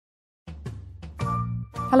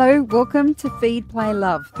Hello, welcome to Feed, Play,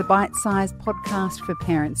 Love, the bite-sized podcast for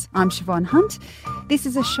parents. I'm Siobhan Hunt. This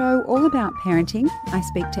is a show all about parenting. I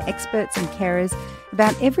speak to experts and carers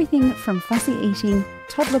about everything from fussy eating,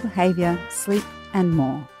 toddler behaviour, sleep and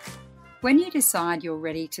more. When you decide you're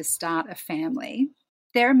ready to start a family,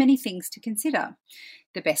 there are many things to consider.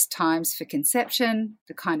 The best times for conception,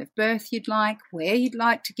 the kind of birth you'd like, where you'd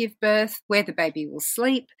like to give birth, where the baby will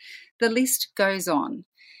sleep. The list goes on.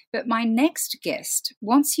 But my next guest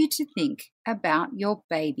wants you to think about your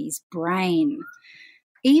baby's brain,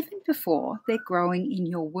 even before they're growing in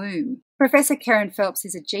your womb. Professor Kerryn Phelps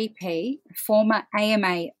is a GP, former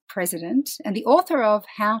AMA president, and the author of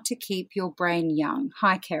How to Keep Your Brain Young.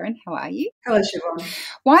 Hi, Kerryn. How are you? Hello, Siobhan.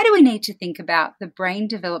 Why do we need to think about the brain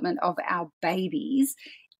development of our babies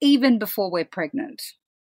even before we're pregnant?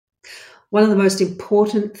 One of the most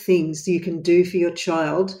important things you can do for your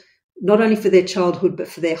child, not only for their childhood, but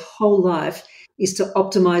for their whole life, is to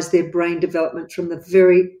optimize their brain development from the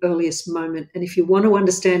very earliest moment. And if you want to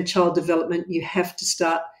understand child development, you have to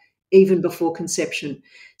start even before conception.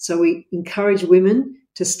 So we encourage women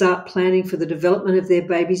to start planning for the development of their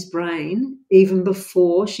baby's brain even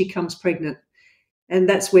before she comes pregnant. And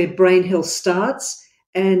that's where brain health starts.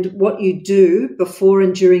 And what you do before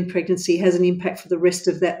and during pregnancy has an impact for the rest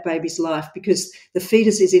of that baby's life, because the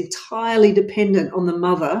fetus is entirely dependent on the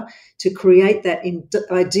mother to create that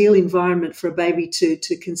ideal environment for a baby to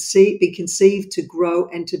be conceived, to grow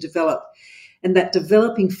and to develop. And that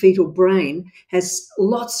developing fetal brain has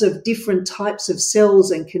lots of different types of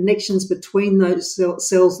cells and connections between those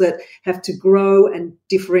cells that have to grow and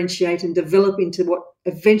differentiate and develop into what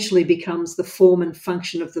eventually becomes the form and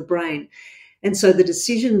function of the brain. And so the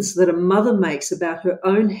decisions that a mother makes about her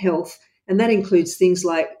own health, and that includes things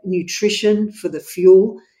like nutrition for the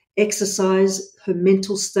fuel, exercise, her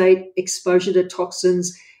mental state, exposure to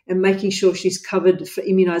toxins, and making sure she's covered for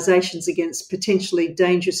immunizations against potentially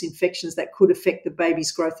dangerous infections that could affect the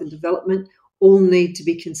baby's growth and development, all need to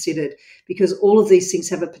be considered, because all of these things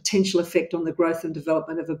have a potential effect on the growth and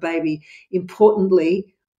development of a baby.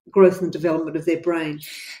 Importantly, growth and development of their brain.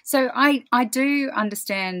 So I do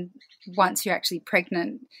understand, once you're actually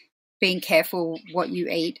pregnant, being careful what you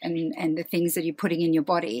eat and the things that you're putting in your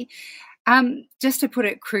body. Just to put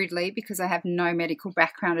it crudely, because I have no medical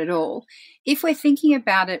background at all, if we're thinking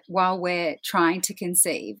about it while we're trying to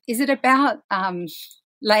conceive, is it about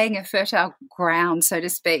laying a fertile ground, so to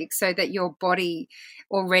speak, so that your body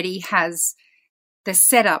already has the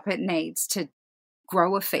setup it needs to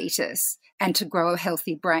grow a fetus and to grow a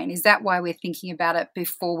healthy brain? Is that why we're thinking about it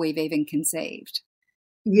before we've even conceived?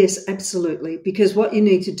 Yes, absolutely. Because what you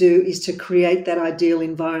need to do is to create that ideal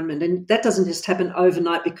environment. And that doesn't just happen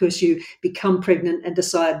overnight because you become pregnant and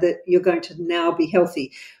decide that you're going to now be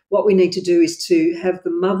healthy. What we need to do is to have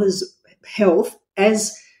the mother's health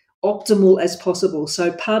as optimal as possible.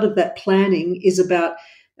 So part of that planning is about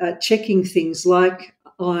checking things like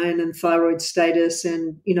iron and thyroid status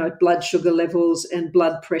and, blood sugar levels and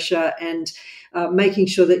blood pressure, and making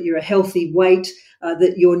sure that you're a healthy weight,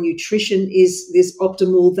 that your nutrition is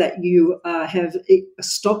optimal, that you have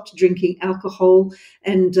stopped drinking alcohol,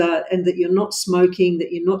 and that you're not smoking,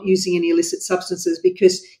 that you're not using any illicit substances,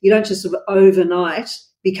 because you don't just sort of overnight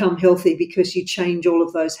become healthy because you change all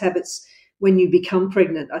of those habits when you become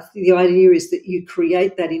pregnant. The idea is that you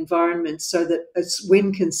create that environment so that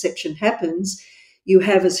when conception happens, you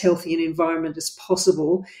have as healthy an environment as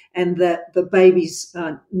possible, and that the baby's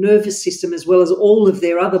nervous system, as well as all of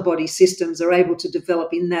their other body systems, are able to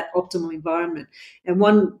develop in that optimal environment. And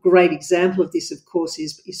one great example of this, of course,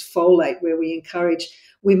 is folate, where we encourage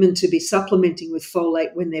women to be supplementing with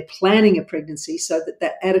folate when they're planning a pregnancy, so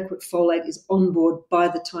that adequate folate is on board by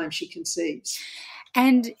the time she conceives.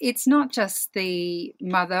 And it's not just the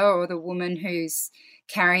mother or the woman who's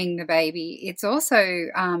carrying the baby. It's also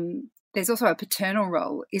there's also a paternal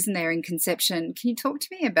role, isn't there, in conception? Can you talk to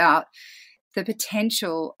me about the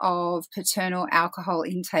potential of paternal alcohol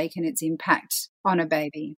intake and its impact on a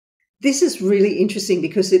baby? This is really interesting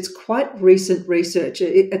because it's quite recent research.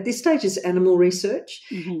 At this stage, it's animal research.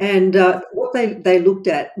 Mm-hmm. And what they looked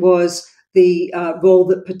at was the role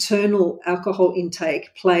that paternal alcohol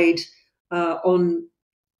intake played on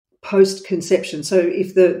post-conception. So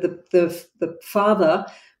if the father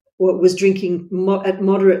was drinking at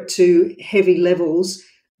moderate to heavy levels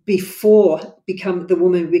before the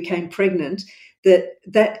woman became pregnant,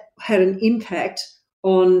 that had an impact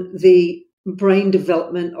on the brain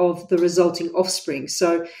development of the resulting offspring.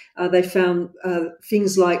 So they found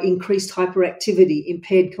things like increased hyperactivity,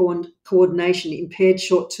 impaired coordination, impaired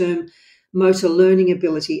short-term motor learning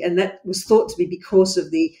ability, and that was thought to be because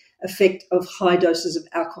of the effect of high doses of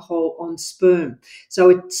alcohol on sperm. So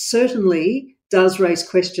it certainly does raise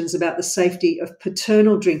questions about the safety of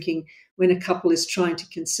paternal drinking when a couple is trying to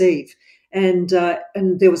conceive. And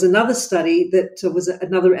there was another study that was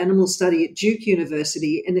another animal study at Duke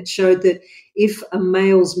University, and it showed that if a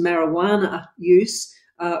male's marijuana use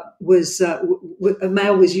a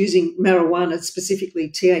male was using marijuana, specifically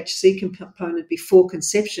THC component, before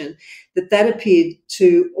conception, that appeared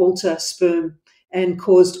to alter sperm and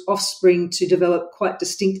caused offspring to develop quite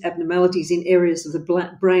distinct abnormalities in areas of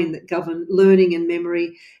the brain that govern learning and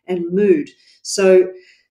memory and mood. So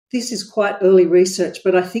this is quite early research,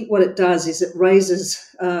 but I think what it does is it raises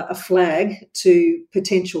a flag to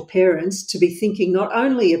potential parents to be thinking not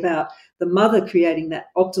only about the mother creating that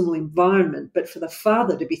optimal environment, but for the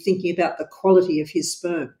father to be thinking about the quality of his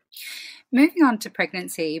sperm. Moving on to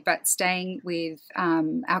pregnancy, but staying with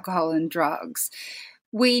alcohol and drugs,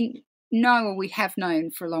 we know, or we have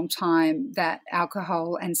known for a long time, that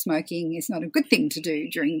alcohol and smoking is not a good thing to do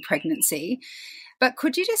during pregnancy. But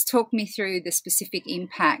could you just talk me through the specific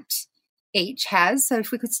impact each has? So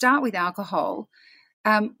if we could start with alcohol,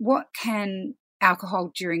 what can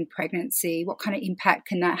alcohol during pregnancy, what kind of impact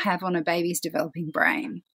can that have on a baby's developing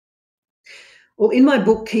brain? Well, in my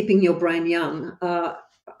book, Keeping Your Brain Young,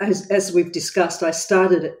 as we've discussed, I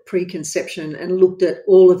started at preconception and looked at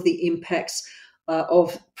all of the impacts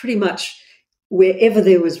of pretty much wherever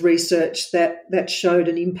there was research that showed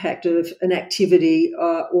an impact of an activity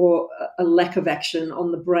or a lack of action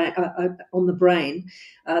on the brain,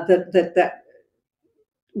 that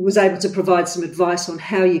was able to provide some advice on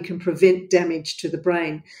how you can prevent damage to the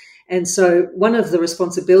brain. And so one of the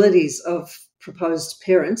responsibilities of proposed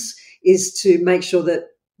parents is to make sure that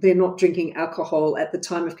they're not drinking alcohol at the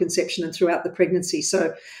time of conception and throughout the pregnancy.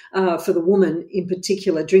 So for the woman in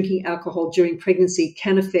particular, drinking alcohol during pregnancy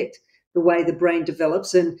can affect the way the brain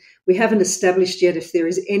develops. And we haven't established yet if there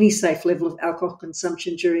is any safe level of alcohol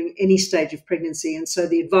consumption during any stage of pregnancy. And so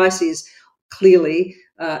the advice is clearly,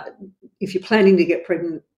 if you're planning to get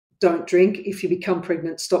pregnant, don't drink. If you become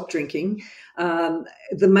pregnant, stop drinking.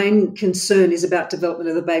 The main concern is about development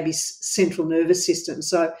of the baby's central nervous system.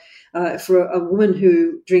 So for a woman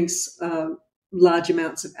who drinks large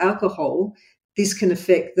amounts of alcohol, this can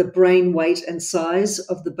affect the brain weight and size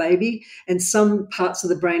of the baby, and some parts of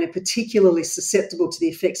the brain are particularly susceptible to the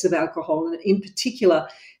effects of alcohol. And in particular,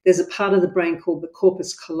 there's a part of the brain called the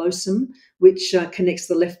corpus callosum, which connects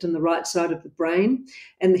the left and the right side of the brain,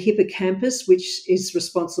 and the hippocampus, which is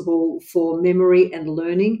responsible for memory and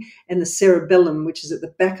learning, and the cerebellum, which is at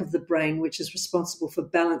the back of the brain, which is responsible for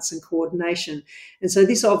balance and coordination. And so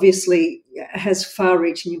this obviously has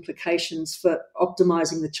far-reaching implications for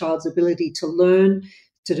optimizing the child's ability to learn,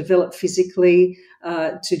 to develop physically,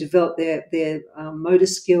 to develop their motor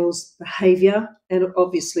skills, behaviour, and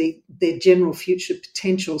obviously their general future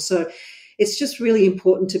potential. So it's just really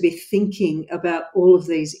important to be thinking about all of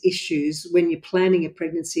these issues when you're planning a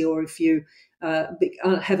pregnancy, or if you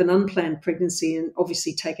have an unplanned pregnancy, and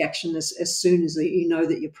obviously take action as soon as you know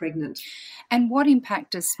that you're pregnant. And what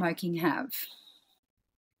impact does smoking have?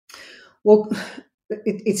 Well,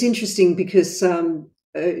 it's interesting because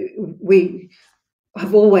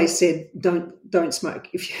I've always said don't smoke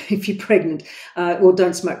if you're pregnant, or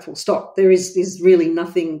don't smoke full stop. There's really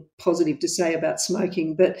nothing positive to say about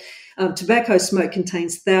smoking, but tobacco smoke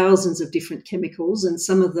contains thousands of different chemicals, and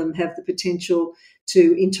some of them have the potential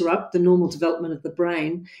to interrupt the normal development of the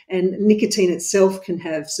brain, and nicotine itself can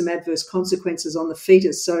have some adverse consequences on the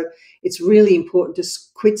fetus. So it's really important to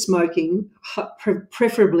quit smoking,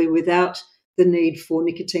 preferably without the need for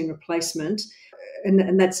nicotine replacement.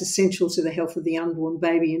 And that's essential to the health of the unborn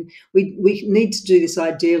baby. And we need to do this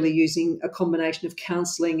ideally using a combination of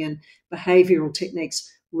counselling and behavioural techniques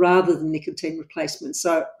rather than nicotine replacement.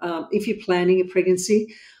 So if you're planning a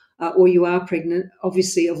pregnancy or you are pregnant,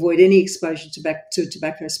 obviously avoid any exposure to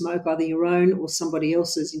tobacco smoke, either your own or somebody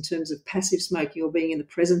else's, in terms of passive smoking or being in the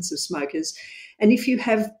presence of smokers. And if you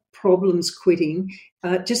have problems quitting,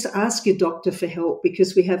 just ask your doctor for help,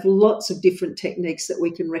 because we have lots of different techniques that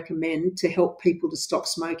we can recommend to help people to stop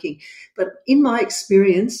smoking. But in my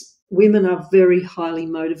experience, women are very highly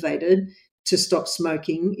motivated to stop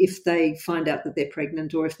smoking if they find out that they're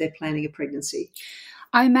pregnant or if they're planning a pregnancy.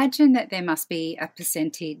 I imagine that there must be a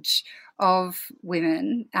percentage of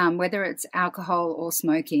women, whether it's alcohol or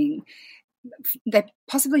smoking, they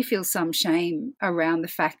possibly feel some shame around the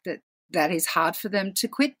fact that is hard for them to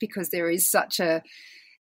quit, because there is such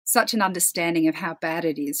an understanding of how bad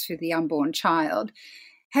it is for the unborn child.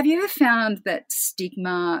 Have you ever found that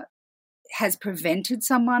stigma has prevented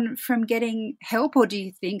someone from getting help, or do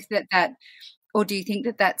you think that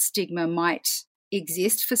stigma might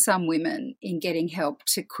exist for some women in getting help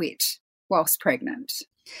to quit whilst pregnant?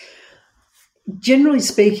 Generally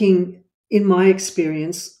speaking, in my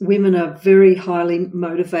experience, women are very highly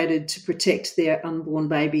motivated to protect their unborn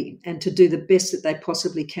baby and to do the best that they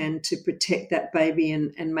possibly can to protect that baby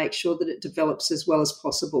and make sure that it develops as well as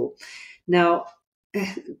possible. Now,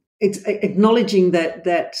 it's acknowledging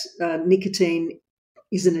that nicotine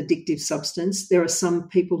is an addictive substance. There are some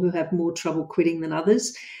people who have more trouble quitting than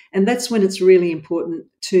others, and that's when it's really important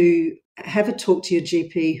to have a talk to your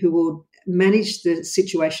GP who will manage the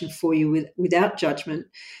situation for you without judgment,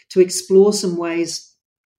 to explore some ways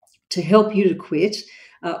to help you to quit.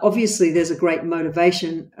 Obviously, there's a great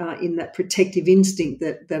motivation in that protective instinct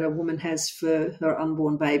that a woman has for her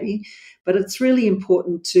unborn baby, but it's really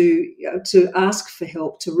important to ask for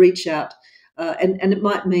help, to reach out, and it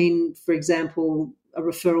might mean, for example, a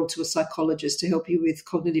referral to a psychologist to help you with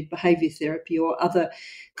cognitive behaviour therapy or other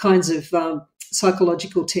kinds of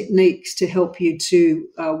psychological techniques to help you to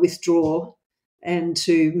withdraw and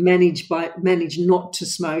to manage not to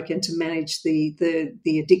smoke and to manage the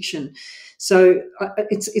addiction. So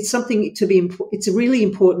it's something to be. It's really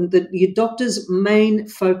important that your doctor's main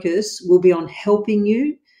focus will be on helping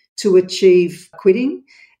you to achieve quitting,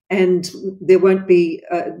 and there won't be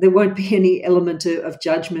any element of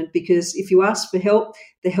judgment, because if you ask for help,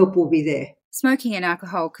 the help will be there. Smoking and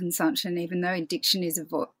alcohol consumption, even though addiction is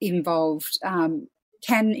involved,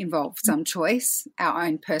 can involve some choice, our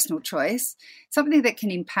own personal choice. Something that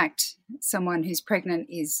can impact someone who's pregnant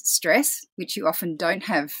is stress, which you often don't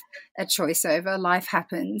have a choice over. Life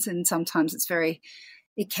happens, and sometimes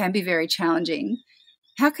it can be very challenging.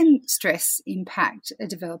 How can stress impact a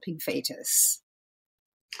developing fetus?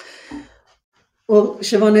 Well,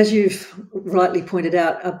 Siobhan, as you've rightly pointed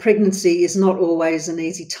out, a pregnancy is not always an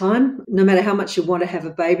easy time. No matter how much you want to have a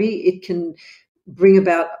baby, it can bring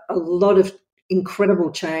about a lot of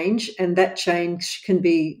incredible change, and that change can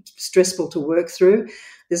be stressful to work through.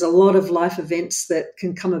 There's a lot of life events that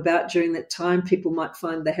can come about during that time. People might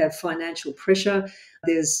find they have financial pressure.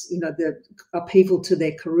 There's, the upheaval to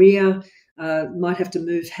their career. Might have to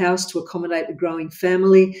move house to accommodate a growing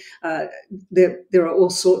family. There are all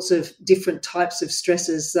sorts of different types of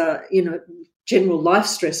stresses, general life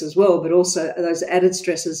stress as well, but also those added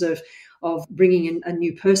stresses of bringing in a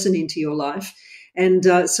new person into your life. And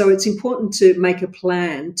so it's important to make a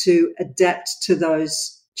plan to adapt to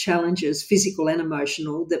those challenges, physical and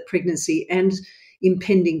emotional, that pregnancy and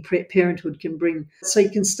impending parenthood can bring. So you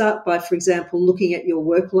can start by, for example, looking at your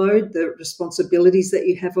workload, the responsibilities that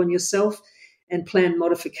you have on yourself, and plan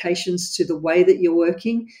modifications to the way that you're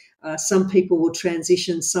working. Some people will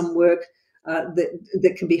transition some work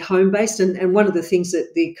that can be home-based. And one of the things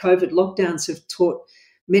that the COVID lockdowns have taught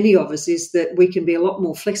many of us is that we can be a lot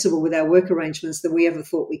more flexible with our work arrangements than we ever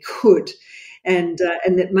thought we could. And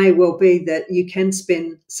it may well be that you can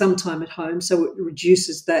spend some time at home, so it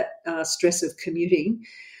reduces that stress of commuting.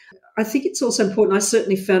 I think it's also important, I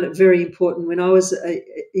certainly found it very important when I was a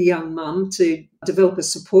young mum, to develop a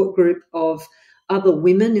support group of other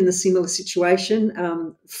women in a similar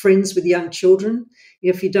situation, friends with young children.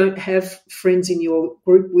 If you don't have friends in your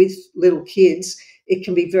group with little kids, it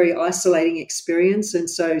can be a very isolating experience. And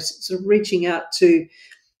so sort of reaching out to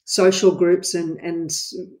social groups and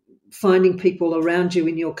finding people around you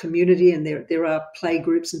in your community, and there are play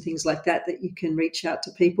groups and things like that you can reach out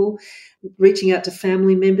to people, reaching out to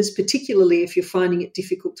family members, particularly if you're finding it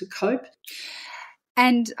difficult to cope.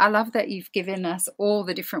 And I love that you've given us all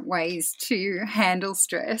the different ways to handle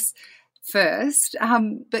stress first.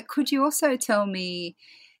 But could you also tell me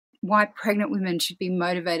why pregnant women should be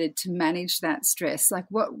motivated to manage that stress? Like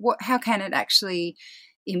how can it actually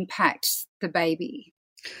impact the baby?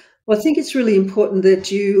 Well, I think it's really important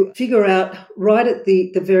that you figure out right at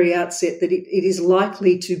the very outset that it is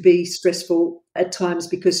likely to be stressful at times,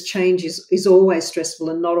 because change is always stressful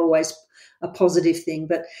and not always a positive thing.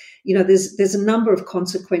 But, there's a number of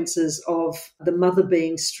consequences of the mother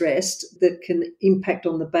being stressed that can impact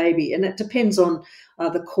on the baby. And it depends on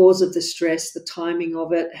the cause of the stress, the timing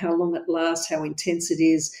of it, how long it lasts, how intense it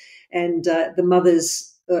is, and the mother's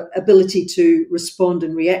ability to respond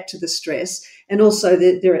and react to the stress. And also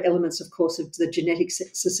there are elements, of course, of the genetic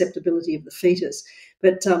susceptibility of the fetus.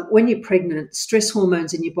 But when you're pregnant, stress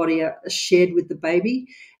hormones in your body are shared with the baby,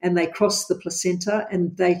 and they cross the placenta,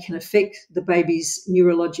 and they can affect the baby's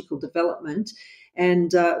neurological development.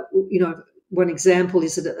 And, one example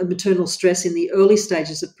is that a maternal stress in the early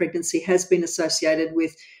stages of pregnancy has been associated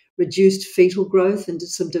with reduced fetal growth and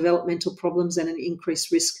some developmental problems and an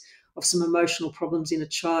increased risk of some emotional problems in a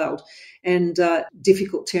child, and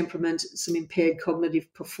difficult temperament, some impaired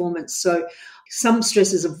cognitive performance. So some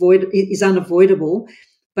stress is unavoidable,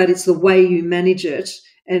 but it's the way you manage it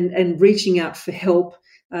and reaching out for help.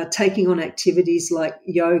 Taking on activities like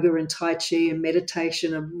yoga and Tai Chi and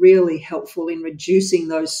meditation are really helpful in reducing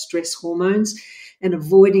those stress hormones and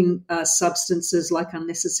avoiding substances like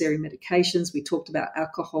unnecessary medications. We talked about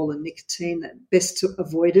alcohol and nicotine, that best to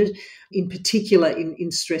avoided, in particular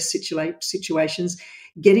in stress situations.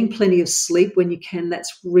 Getting plenty of sleep when you can,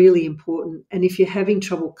 that's really important. And if you're having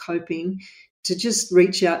trouble coping, to just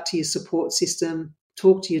reach out to your support system,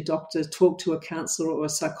 talk to your doctor, talk to a counsellor or a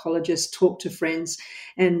psychologist, talk to friends.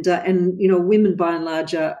 And women by and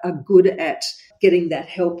large are good at getting that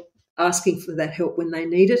help, asking for that help when they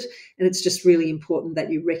need it. And it's just really important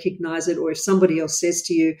that you recognise it. Or if somebody else says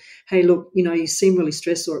to you, hey, look, you seem really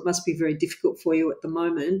stressed, or it must be very difficult for you at the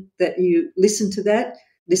moment, that you listen to that,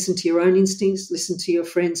 listen to your own instincts, listen to your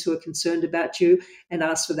friends who are concerned about you, and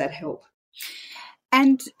ask for that help.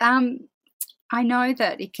 And I know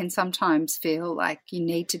that it can sometimes feel like you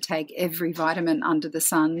need to take every vitamin under the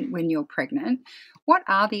sun when you're pregnant. What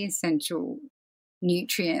are the essential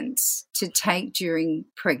nutrients to take during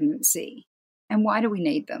pregnancy, and why do we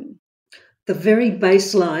need them? The very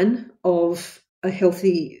baseline of a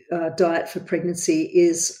healthy diet for pregnancy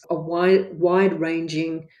is a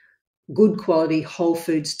wide-ranging, good quality whole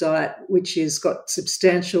foods diet, which has got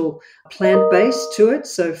substantial plant base to it,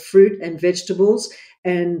 so fruit and vegetables,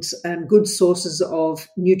 and good sources of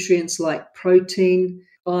nutrients like protein,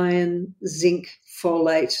 iron, zinc,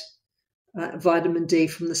 folate, vitamin D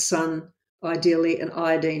from the sun, ideally, and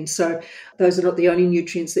iodine. So those are not the only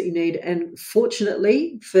nutrients that you need. And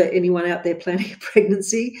fortunately, for anyone out there planning a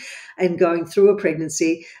pregnancy and going through a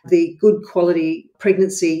pregnancy, the good quality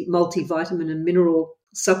pregnancy multivitamin and mineral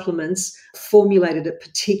supplements formulated it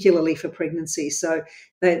particularly for pregnancy. So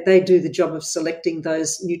they do the job of selecting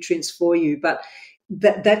those nutrients for you. But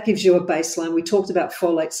that gives you a baseline. We talked about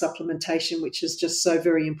folate supplementation, which is just so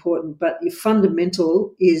very important, but your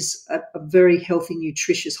fundamental is a very healthy,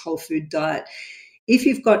 nutritious whole food diet. If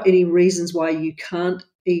you've got any reasons why you can't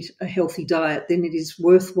eat a healthy diet, then it is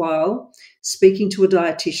worthwhile speaking to a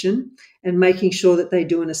dietitian and making sure that they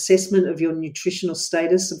do an assessment of your nutritional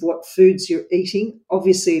status, of what foods you're eating.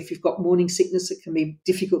 Obviously, if you've got morning sickness, it can be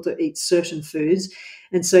difficult to eat certain foods.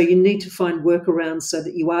 And so you need to find workarounds so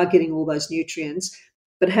that you are getting all those nutrients.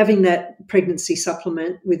 But having that pregnancy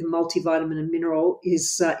supplement with multivitamin and mineral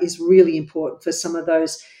is really important for some of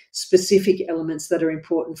those specific elements that are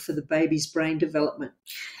important for the baby's brain development.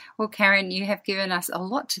 Well, Karen, you have given us a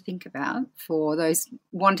lot to think about for those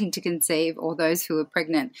wanting to conceive or those who are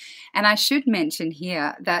pregnant. And I should mention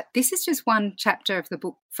here that this is just one chapter of the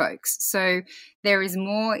book, folks. So there is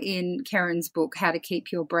more in Karen's book, How to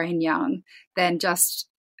Keep Your Brain Young, than just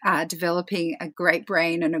developing a great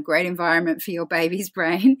brain and a great environment for your baby's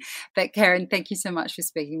brain. But Karen, thank you so much for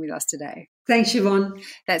speaking with us today. Thanks, Siobhan.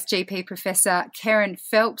 That's GP Professor Karen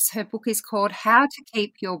Phelps. Her book is called How to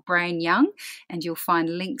Keep Your Brain Young, and you'll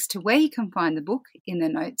find links to where you can find the book in the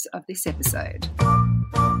notes of this episode.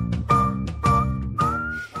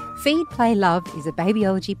 Feed, Play, Love is a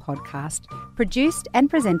Babyology podcast produced and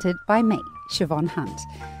presented by me, Siobhan Hunt.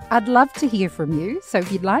 I'd love to hear from you, so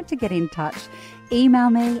if you'd like to get in touch, email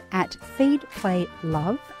me at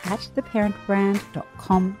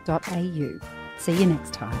feedplaylove@theparentbrand.com.au. See you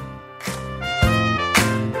next time.